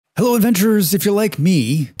Hello adventurers, if you're like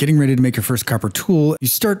me, getting ready to make your first copper tool, you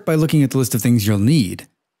start by looking at the list of things you'll need.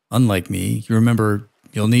 Unlike me, you remember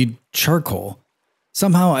you'll need charcoal.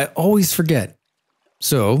 Somehow I always forget.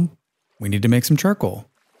 So, we need to make some charcoal.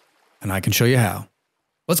 And I can show you how.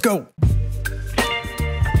 Let's go!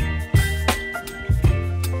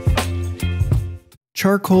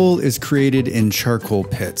 Charcoal is created in charcoal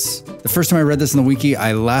pits. The first time I read this in the wiki,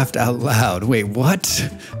 I laughed out loud. Wait,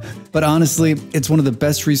 what? But honestly, it's one of the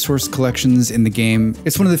best resource collections in the game.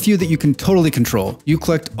 It's one of the few that you can totally control. You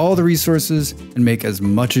collect all the resources and make as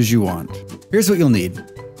much as you want. Here's what you'll need.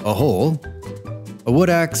 A hole, a wood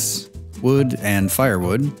axe, wood and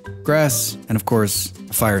firewood, grass, and of course,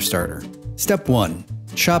 a fire starter. Step 1.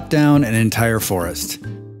 Chop down an entire forest.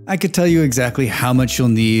 I could tell you exactly how much you'll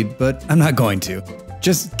need, but I'm not going to.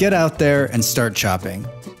 Just get out there and start chopping.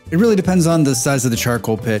 It really depends on the size of the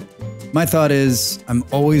charcoal pit. My thought is, I'm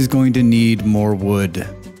always going to need more wood.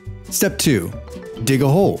 Step 2. Dig a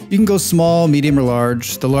hole. You can go small, medium, or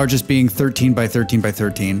large, the largest being 13 by 13 by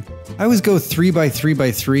 13. I always go 3 by 3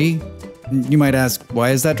 by 3. You might ask, why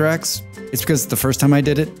is that, Drax? It's because the first time I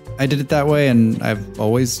did it that way, and I've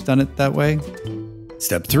always done it that way.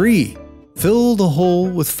 Step 3. Fill the hole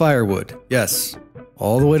with firewood. Yes,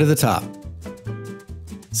 all the way to the top.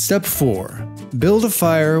 Step 4. Build a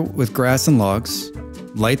fire with grass and logs.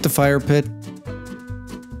 Light the fire pit.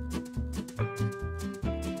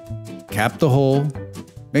 Cap the hole.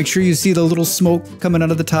 Make sure you see the little smoke coming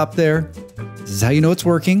out of the top there. This is how you know it's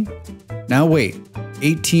working. Now wait,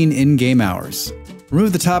 18 in-game hours.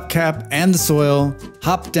 Remove the top cap and the soil,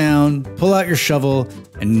 hop down, pull out your shovel,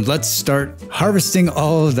 and let's start harvesting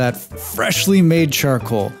all of that freshly made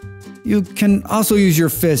charcoal. You can also use your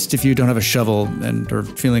fist if you don't have a shovel and are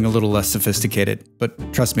feeling a little less sophisticated,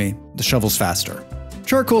 but trust me, the shovel's faster.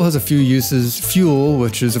 Charcoal has a few uses. Fuel,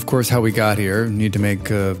 which is of course how we got here. Need to make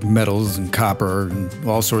metals and copper and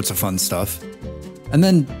all sorts of fun stuff. And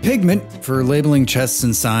then pigment for labeling chests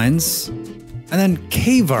and signs. And then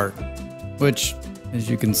cave art, which, as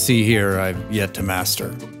you can see here, I've yet to master.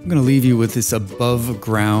 I'm gonna leave you with this above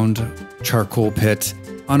ground charcoal pit.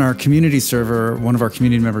 On our community server, one of our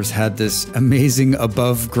community members had this amazing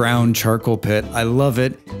above ground charcoal pit. I love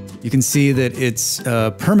it. You can see that it's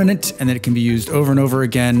permanent and that it can be used over and over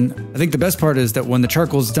again. I think the best part is that when the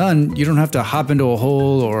charcoal's done, you don't have to hop into a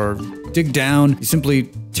hole or dig down. You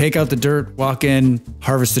simply take out the dirt, walk in,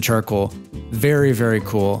 harvest the charcoal. Very, very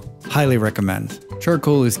cool. Highly recommend.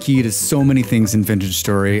 Charcoal is key to so many things in Vintage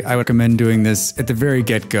Story. I recommend doing this at the very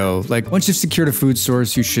get-go. Like, once you've secured a food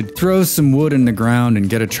source, you should throw some wood in the ground and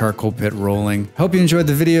get a charcoal pit rolling. Hope you enjoyed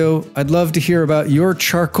the video. I'd love to hear about your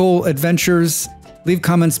charcoal adventures. Leave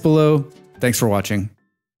comments below. Thanks for watching.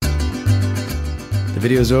 The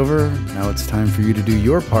video's over. Now it's time for you to do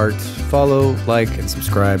your part. Follow, like, and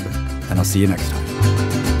subscribe, and I'll see you next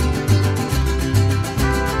time.